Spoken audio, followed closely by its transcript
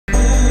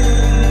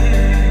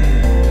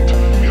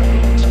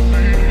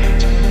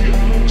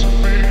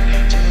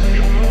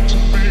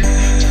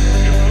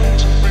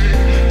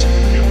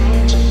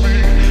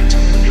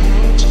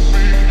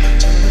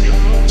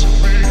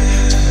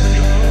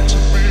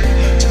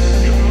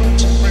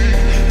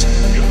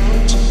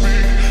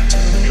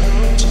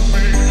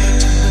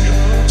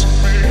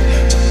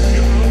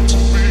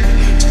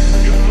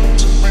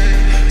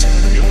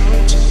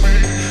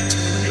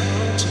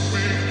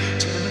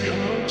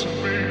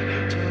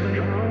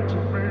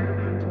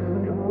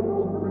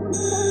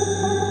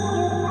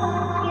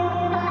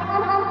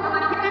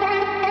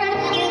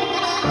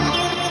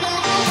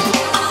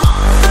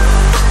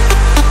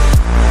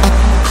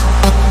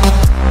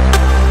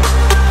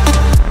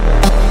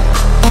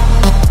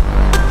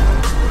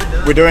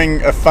We're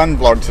doing a fun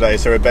vlog today,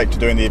 so we're back to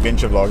doing the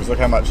adventure vlogs. Look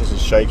how much this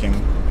is shaking.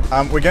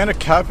 We're going to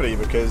Kapiti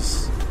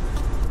because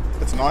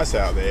it's nice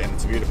out there and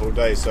it's a beautiful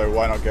day, so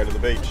why not go to the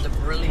beach? It's a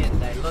brilliant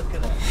day, look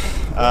at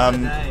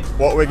it.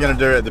 What we're going to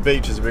do at the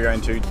beach is we're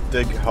going to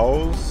dig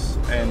holes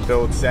and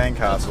build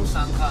sandcastles.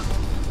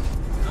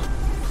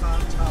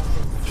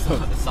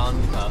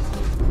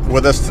 Sandcastles.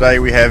 With us today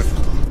we have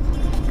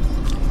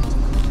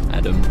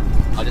Adam.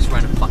 I just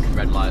ran a fucking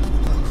red light.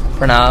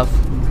 Pranav.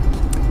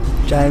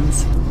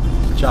 James.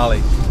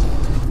 Charlie.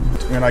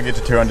 When I get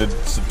to 200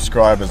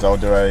 subscribers, I'll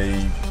do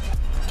a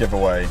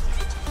giveaway.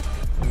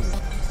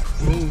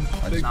 Cool.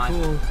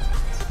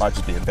 Might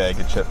just be a bag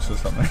of chips or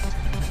something.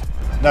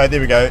 No, there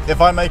we go.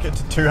 If I make it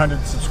to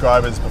 200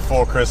 subscribers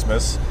before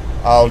Christmas,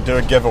 I'll do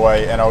a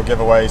giveaway and I'll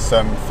give away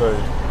some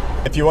food.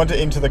 If you want to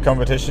enter the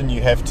competition,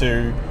 you have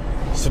to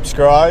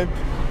subscribe,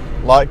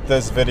 like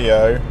this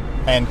video,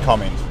 and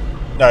comment.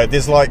 No,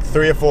 there's like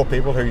 3 or 4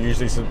 people who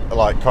usually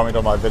comment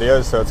on my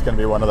videos, so it's going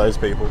to be one of those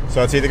people.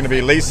 So it's either going to be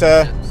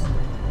Lisa,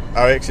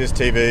 OXS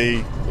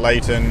TV,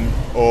 Leighton,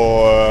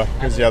 or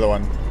who's the other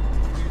one?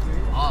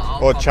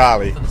 Or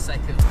Charlie.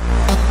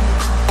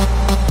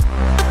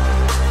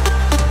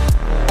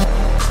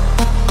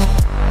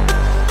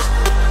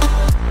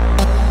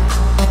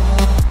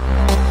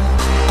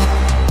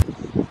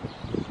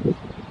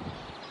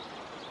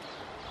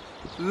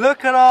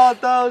 Look at all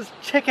those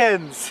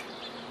chickens!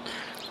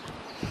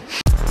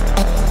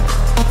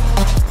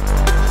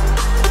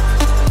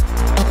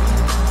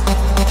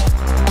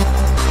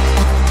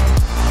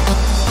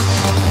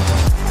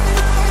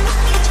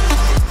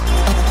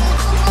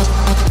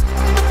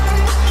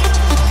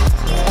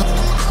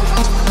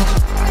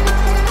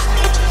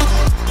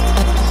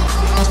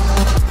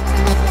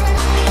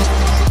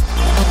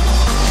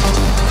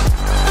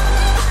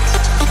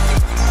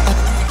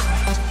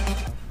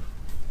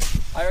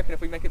 I reckon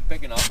if we make it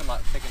big enough and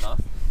thick enough.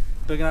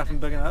 Big enough and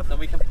big enough? Then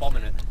we can bomb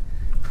in it.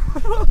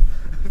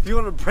 If you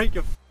want to break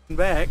your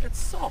back, It's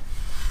soft.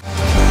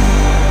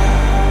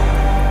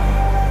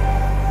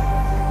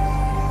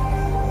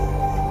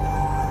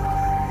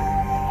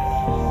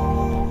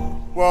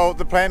 Well,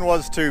 the plan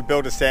was to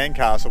build a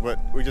sandcastle, but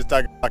we just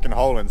dug a fucking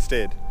hole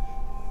instead.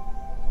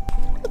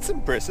 That's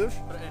impressive.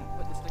 Put it in,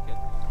 put the stick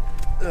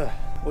in.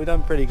 we've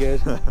done pretty good.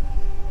 That's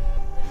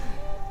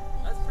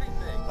pretty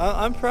big.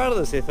 I'm proud of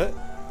this effort.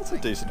 That's a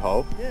decent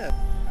hole. Yeah.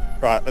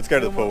 Right, let's go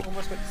to the pool.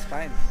 Almost went to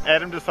Spain.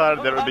 Adam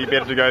decided that it would be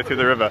better to go through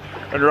the river.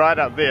 And right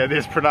up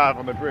there's Pranav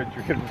on the bridge.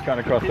 We could just kind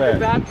of cross that.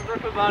 About to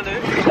rip a manu.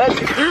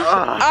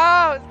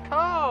 Ah.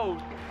 Oh,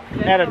 it's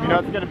cold. Adam, you know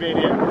what's going to be in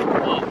here?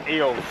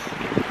 Eels.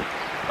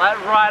 Like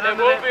right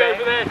over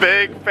there.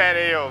 Big fat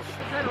eels.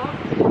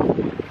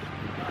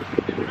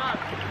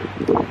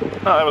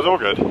 Oh, that was all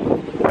good.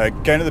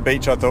 Going to the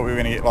beach, I thought we were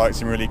going to get like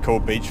some really cool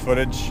beach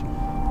footage,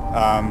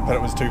 but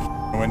it was too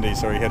windy,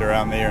 so we hid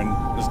around there and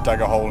just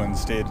dug a hole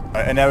instead.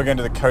 And now we're going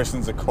to the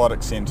Coastlands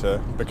Aquatic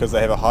Centre because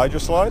they have a hydro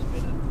slide.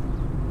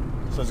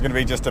 So it's going to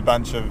be just a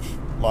bunch of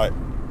like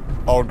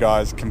old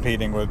guys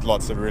competing with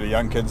lots of really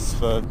young kids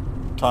for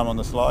time on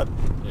the slide.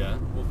 Yeah.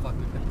 Well, fuck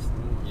the kids.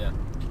 Yeah.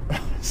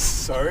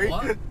 Sorry?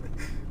 What?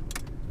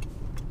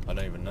 I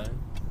don't even know.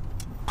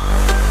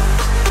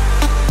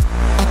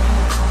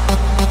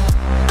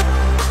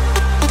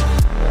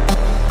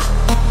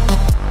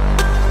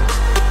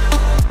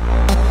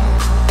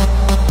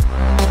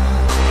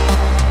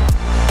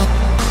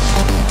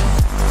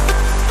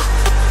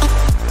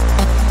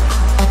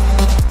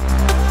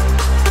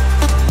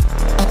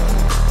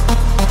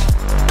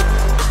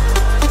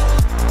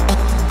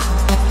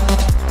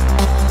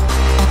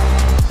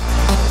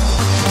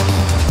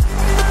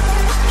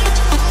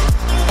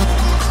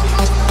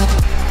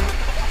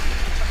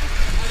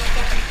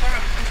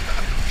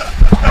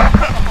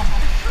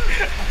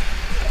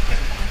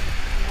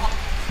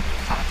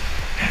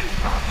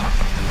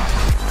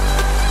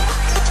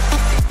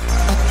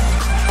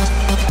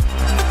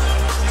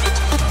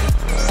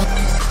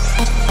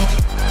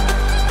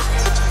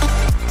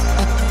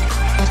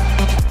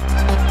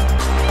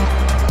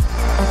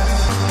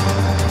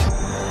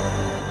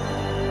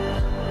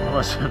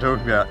 What's I'm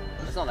talking about?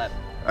 It's not that.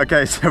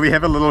 Okay, so we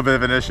have a little bit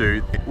of an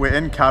issue. We're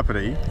in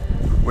Kapiti,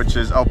 which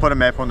is, I'll put a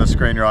map on the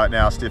screen right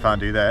now. Stefan,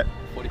 do that.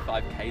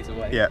 45 k's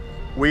away. Yeah.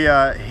 We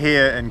are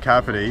here in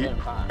Kapiti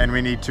and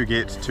we need to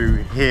get to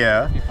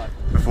here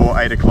before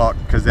 8 o'clock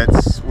because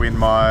that's when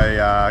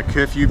my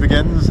curfew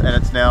begins, and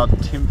it's now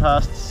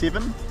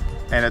 7:10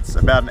 and it's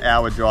about an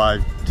hour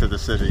drive to the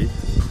city.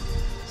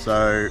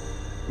 So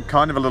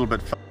kind of a little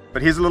bit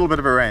but here's a little bit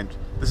of a rant.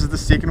 This is the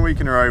second week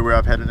in a row where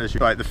I've had an issue.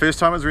 Like, the first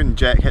time was when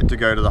Jack had to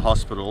go to the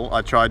hospital.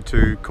 I tried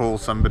to call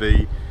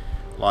somebody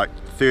like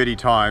 30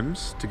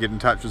 times to get in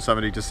touch with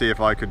somebody to see if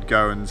I could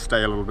go and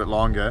stay a little bit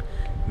longer.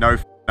 No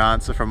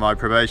answer from my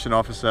probation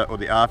officer or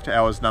the after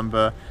hours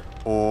number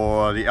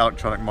or the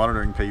electronic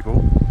monitoring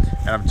people.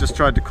 And I've just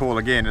tried to call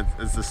again.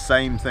 It's the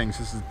same thing. So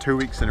this is 2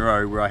 weeks in a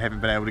row where I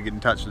haven't been able to get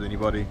in touch with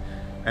anybody,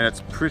 and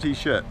it's pretty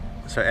shit.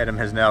 So Adam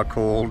has now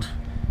called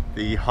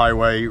the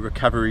highway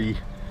recovery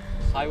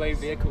Highway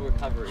Vehicle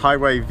Recovery.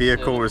 Highway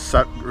Vehicle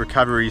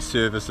Recovery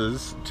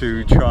Services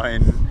to try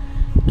and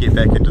get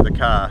back into the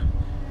car.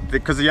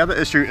 Because the other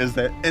issue is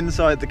that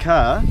inside the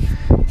car,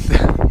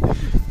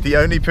 the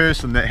only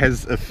person that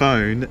has a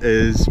phone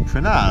is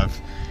Pranav.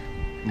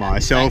 My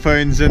cell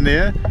phone's in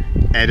there,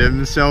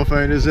 Adam's cell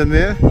phone is in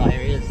there. Oh, here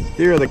he is.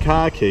 Here are the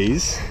car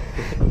keys.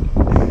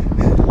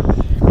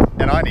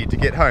 And I need to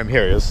get home.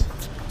 Here he is.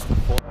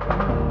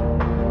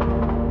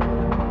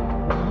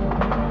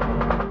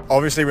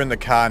 Obviously we're in the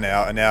car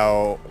now, and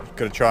now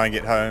got to try and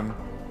get home.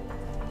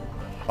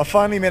 I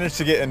finally managed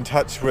to get in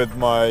touch with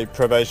my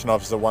probation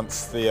officer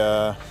once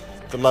the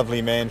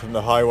lovely man from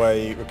the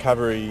highway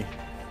recovery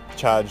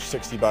charged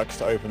 $60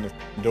 to open the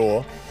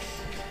door.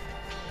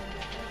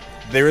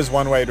 There is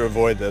one way to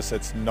avoid this,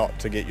 it's not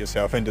to get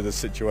yourself into this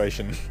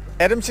situation.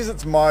 Adam says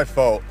it's my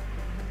fault.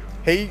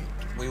 We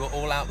were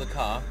all out the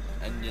car,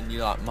 and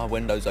you're like, my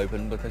window's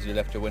open because you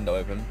left your window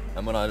open.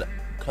 And when I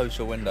closed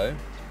your window,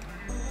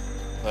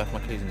 I left my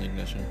keys in the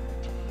ignition.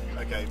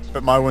 Okay,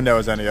 but my window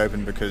was only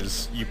open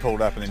because you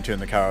pulled up and then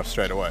turned the car off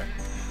straight away.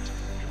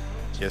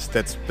 Yes,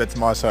 that's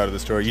my side of the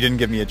story. You didn't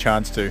give me a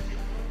chance to.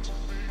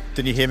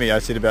 Didn't you hear me? I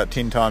said about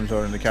 10 times while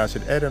we were in the car, I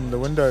said, Adam, the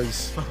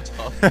window's...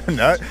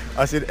 No,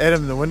 I said,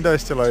 Adam, the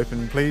window's still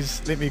open. Please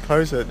let me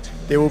close it.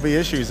 There will be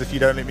issues if you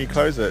don't let me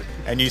close it.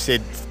 And you said,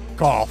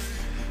 F***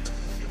 off.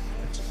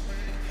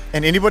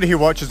 And anybody who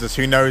watches this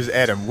who knows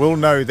Adam will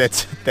know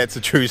that's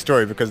a true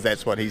story, because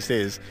that's what he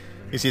says.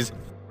 He says,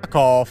 F***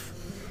 off.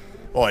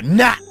 Or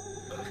nah.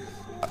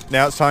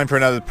 Now it's time for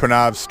another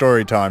Pranav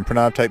story time.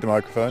 Pranav, take the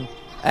microphone.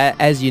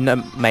 As you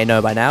may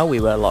know by now, we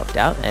were locked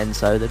out, and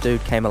so the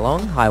dude came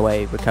along,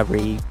 Highway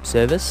Recovery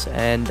Service,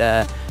 and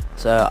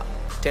so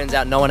turns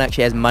out no one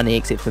actually has money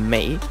except for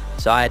me,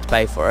 so I had to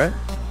pay for it.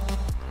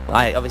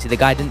 Obviously the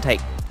guy didn't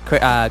take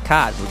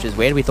card, which is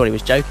weird. We thought he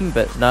was joking,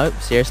 but no,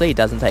 seriously, he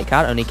doesn't take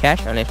card, only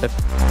cash, only 50.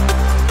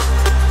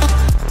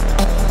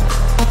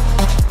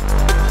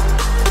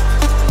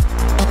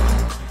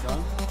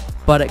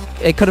 But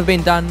it could have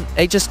been done,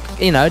 it just,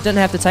 it didn't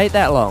have to take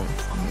that long.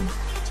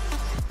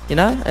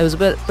 It was a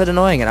bit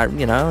annoying, and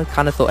I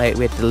kind of thought, hey,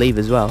 we had to leave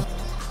as well.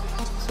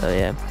 So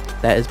yeah,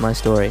 that is my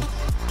story.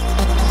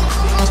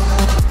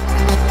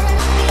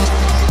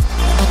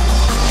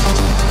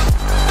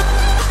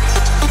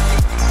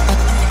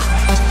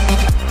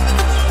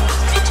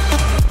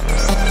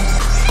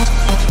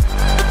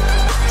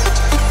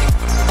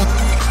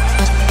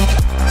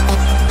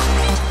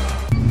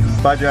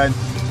 Bye, Jane.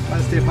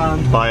 Bye,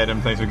 Stefan. Bye,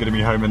 Adam. Thanks for getting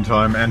me home in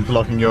time and for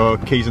locking your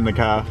keys in the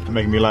car and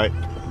making me late.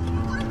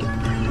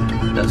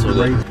 That's all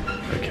good.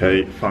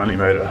 Okay, finally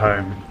made it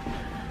home.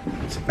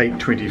 It's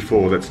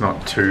 8:24, that's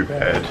not too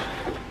bad.